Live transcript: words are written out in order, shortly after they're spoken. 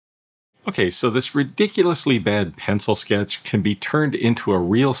Okay, so this ridiculously bad pencil sketch can be turned into a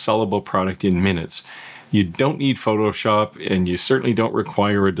real sellable product in minutes. You don't need Photoshop, and you certainly don't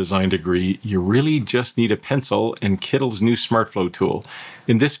require a design degree. You really just need a pencil and Kittl's new SmartFlow tool.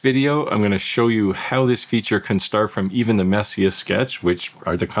 In this video, I'm going to show you how this feature can start from even the messiest sketch, which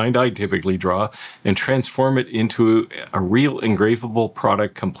are the kind I typically draw, and transform it into a real engravable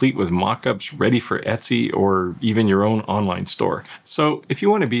product complete with mock-ups ready for Etsy or even your own online store. So if you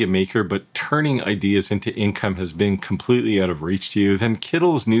want to be a maker but turning ideas into income has been completely out of reach to you, then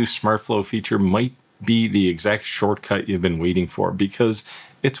Kittl's new SmartFlow feature might be the exact shortcut you've been waiting for, because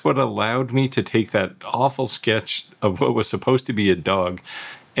it's what allowed me to take that awful sketch of what was supposed to be a dog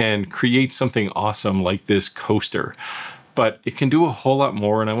and create something awesome like this coaster. But it can do a whole lot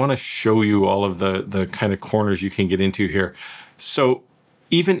more, and I want to show you all of the kind of corners you can get into here. So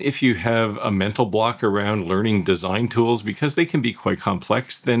even if you have a mental block around learning design tools, because they can be quite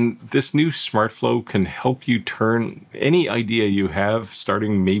complex, then this new SmartFlow can help you turn any idea you have,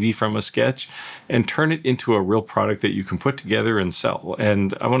 starting maybe from a sketch, and turn it into a real product that you can put together and sell.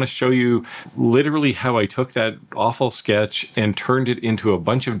 And I want to show you literally how I took that awful sketch and turned it into a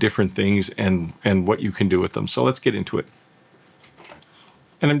bunch of different things and what you can do with them. So let's get into it.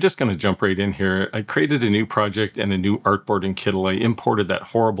 And I'm just going to jump right in here. I created a new project and a new artboard in Kittl. I imported that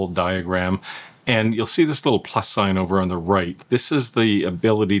horrible diagram, and you'll see this little plus sign over on the right. This is the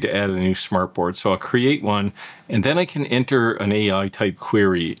ability to add a new smartboard. So I'll create one, and then I can enter an AI type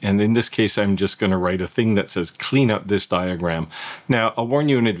query. And in this case, I'm just going to write a thing that says clean up this diagram. Now, I'll warn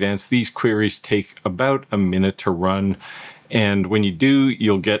you in advance, these queries take about a minute to run. And when you do,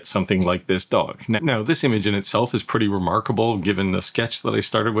 you'll get something like this dog. Now, this image in itself is pretty remarkable given the sketch that I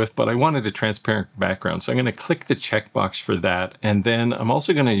started with, but I wanted a transparent background. So I'm going to click the checkbox for that. And then I'm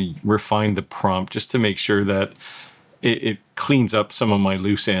also going to refine the prompt just to make sure that it cleans up some of my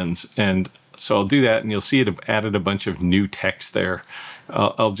loose ends. And so I'll do that, and you'll see it added a bunch of new text there.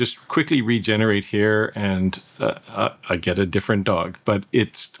 I'll just quickly regenerate here, and I get a different dog, but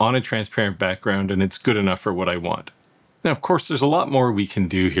it's on a transparent background and it's good enough for what I want. Now, of course, there's a lot more we can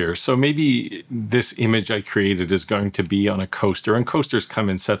do here. So maybe this image I created is going to be on a coaster, and coasters come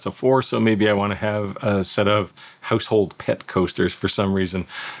in sets of 4. So maybe I want to have a set of household pet coasters for some reason.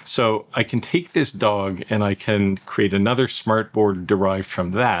 So I can take this dog and I can create another smartboard derived from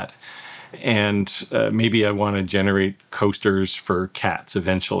that. And maybe I want to generate coasters for cats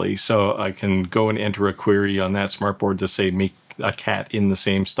eventually. So I can go and enter a query on that smartboard to say, make a cat in the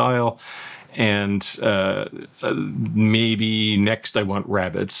same style. And maybe next I want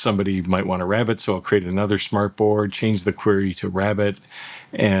rabbits. Somebody might want a rabbit, so I'll create another smartboard, change the query to rabbit,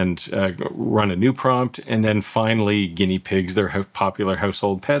 and run a new prompt. And then finally, guinea pigs. They're popular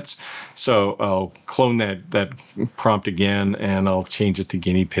household pets. So I'll clone that prompt again, and I'll change it to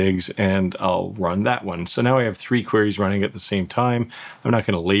guinea pigs, and I'll run that one. So now I have 3 queries running at the same time. I'm not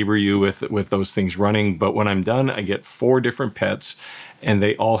going to labor you with those things running, but when I'm done, I get 4 different pets, and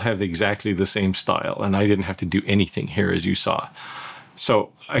they all have exactly the same style. And I didn't have to do anything here, as you saw. So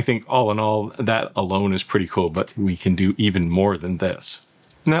I think all in all, that alone is pretty cool, but we can do even more than this.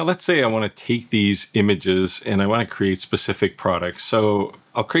 Now, let's say I want to take these images and I want to create specific products. So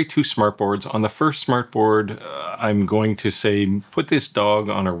I'll create 2 smartboards. On the first smartboard, I'm going to say, put this dog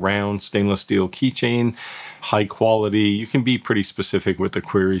on a round stainless steel keychain, high quality. You can be pretty specific with the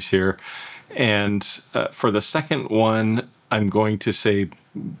queries here. And for the second one, I'm going to say,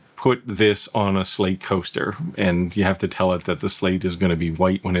 put this on a slate coaster, and you have to tell it that the slate is going to be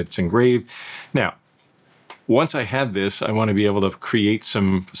white when it's engraved. Now, once I have this, I want to be able to create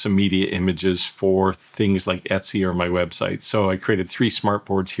some media images for things like Etsy or my website. So I created 3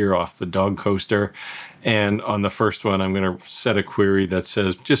 smartboards here off the dog coaster. And on the first one, I'm going to set a query that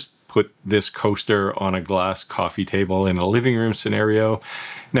says, just put this coaster on a glass coffee table in a living room scenario.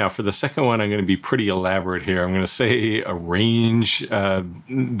 Now, for the second one, I'm going to be pretty elaborate here. I'm going to say arrange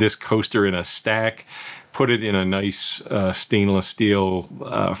this coaster in a stack, put it in a nice stainless steel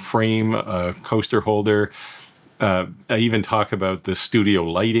frame, coaster holder. I even talk about the studio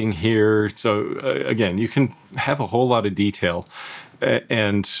lighting here. So again, you can have a whole lot of detail.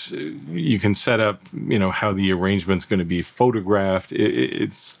 And you can set up, how the arrangement's going to be photographed.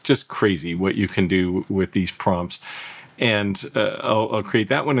 It's just crazy what you can do with these prompts. And I'll create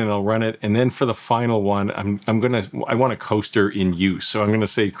that one and I'll run it. And then for the final one, I want a coaster in use. So I'm going to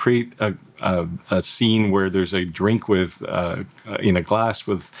say create a scene where there's a drink with in a glass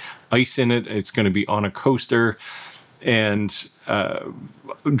with ice in it. It's going to be on a coaster. And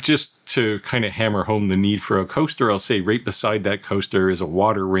just to kind of hammer home the need for a coaster, I'll say right beside that coaster is a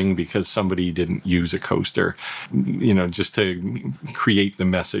water ring because somebody didn't use a coaster, just to create the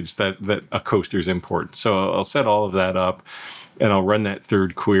message that a coaster is important. So I'll set all of that up and I'll run that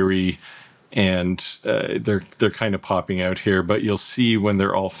third query, and they're kind of popping out here, but you'll see when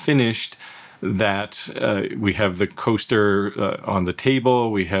they're all finished that we have the coaster on the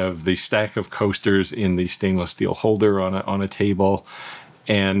table, we have the stack of coasters in the stainless steel holder on a table,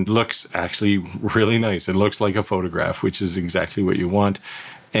 and looks actually really nice. It looks like a photograph, which is exactly what you want.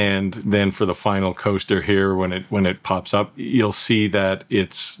 And then for the final coaster here, when it pops up, you'll see that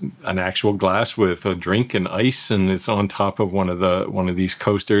it's an actual glass with a drink and ice, and it's on top of one of these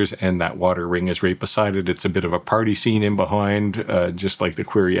coasters, and that water ring is right beside it. It's a bit of a party scene in behind, just like the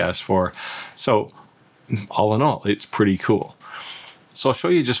query asked for. So all in all, it's pretty cool. So I'll show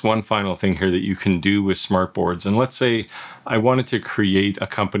you just one final thing here that you can do with smartboards. And let's say I wanted to create a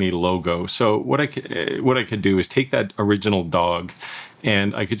company logo. So what I could do is take that original dog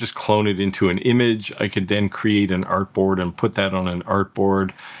and I could just clone it into an image. I could then create an artboard and put that on an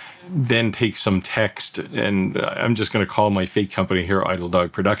artboard, then take some text, and I'm just going to call my fake company here Idle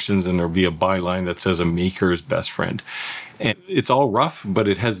Dog Productions, and there'll be a byline that says a maker's best friend. And it's all rough, but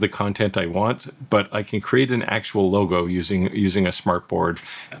it has the content I want, but I can create an actual logo using a smartboard.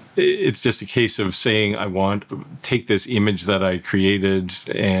 It's just a case of saying take this image that I created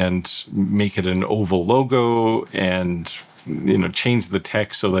and make it an oval logo, and change the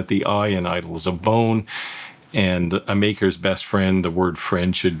text so that the I in idle is a bone, and a maker's best friend, the word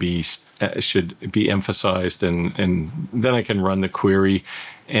friend should be emphasized, and then I can run the query,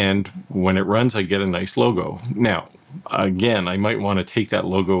 and when it runs I get a nice logo. Now again, I might want to take that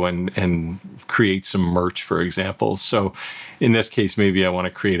logo and create some merch, for example. So in this case, maybe I want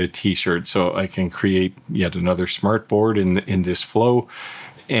to create a t-shirt, so I can create yet another smartboard in this flow,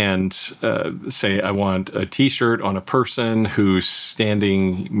 and say I want a t-shirt on a person who's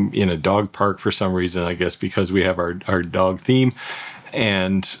standing in a dog park for some reason, I guess because we have our dog theme.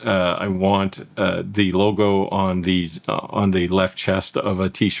 And I want the logo on the left chest of a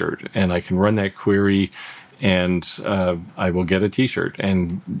t-shirt, and I can run that query, and I will get a t-shirt.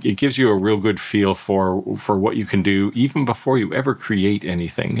 And it gives you a real good feel for what you can do even before you ever create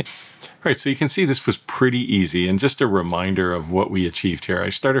anything. All right, so you can see this was pretty easy, and just a reminder of what we achieved here. I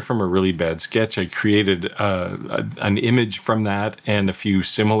started from a really bad sketch. I created an image from that and a few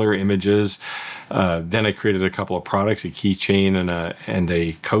similar images. Then I created a couple of products, a keychain and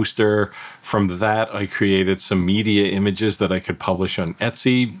a coaster. From that, I created some media images that I could publish on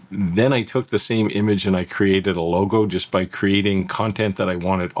Etsy. Then I took the same image and I created a logo just by creating content that I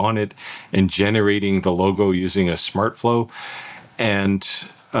wanted on it and generating the logo using a SmartFlow. And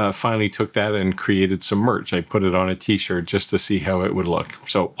finally took that and created some merch. I put it on a t-shirt just to see how it would look.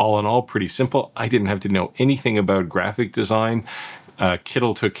 So all in all, pretty simple. I didn't have to know anything about graphic design.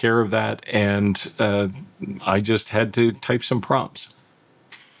 Kittl took care of that, and I just had to type some prompts.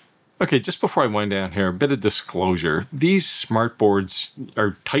 Okay, just before I wind down here, a bit of disclosure. These smartboards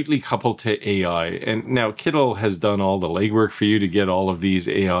are tightly coupled to AI, and now Kittl has done all the legwork for you to get all of these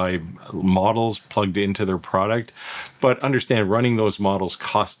AI models plugged into their product, but understand running those models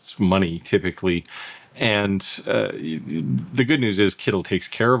costs money typically. And the good news is Kittl takes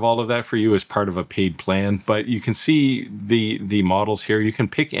care of all of that for you as part of a paid plan. But you can see the models here. You can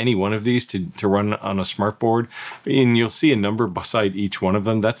pick any one of these to run on a smartboard, and you'll see a number beside each one of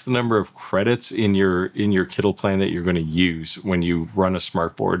them. That's the number of credits in your Kittl plan that you're going to use when you run a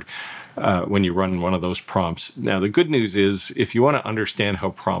smartboard. When you run one of those prompts. Now, the good news is if you want to understand how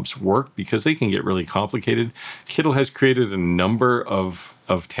prompts work, because they can get really complicated, Kittl has created a number of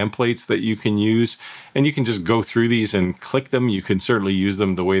templates that you can use, and you can just go through these and click them. You can certainly use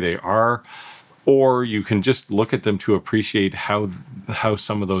them the way they are, or you can just look at them to appreciate how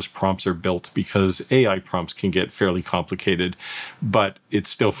some of those prompts are built, because AI prompts can get fairly complicated, but it's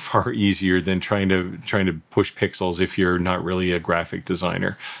still far easier than trying to push pixels if you're not really a graphic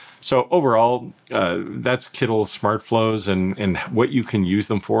designer. So overall, that's Kittl SmartFlows and what you can use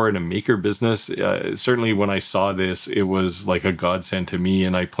them for in a maker business. Certainly when I saw this, it was like a godsend to me,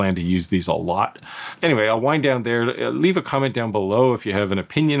 and I plan to use these a lot. Anyway, I'll wind down there. Leave a comment down below if you have an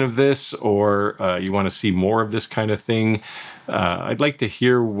opinion of this, or you want to see more of this kind of thing. I'd like to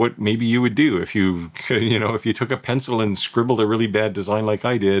hear what maybe you would do if you took a pencil and scribbled a really bad design like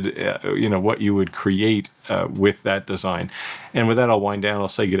I did, what you would create with that design. And with that, I'll wind down. I'll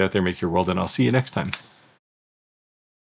say get out there, make your world, and I'll see you next time.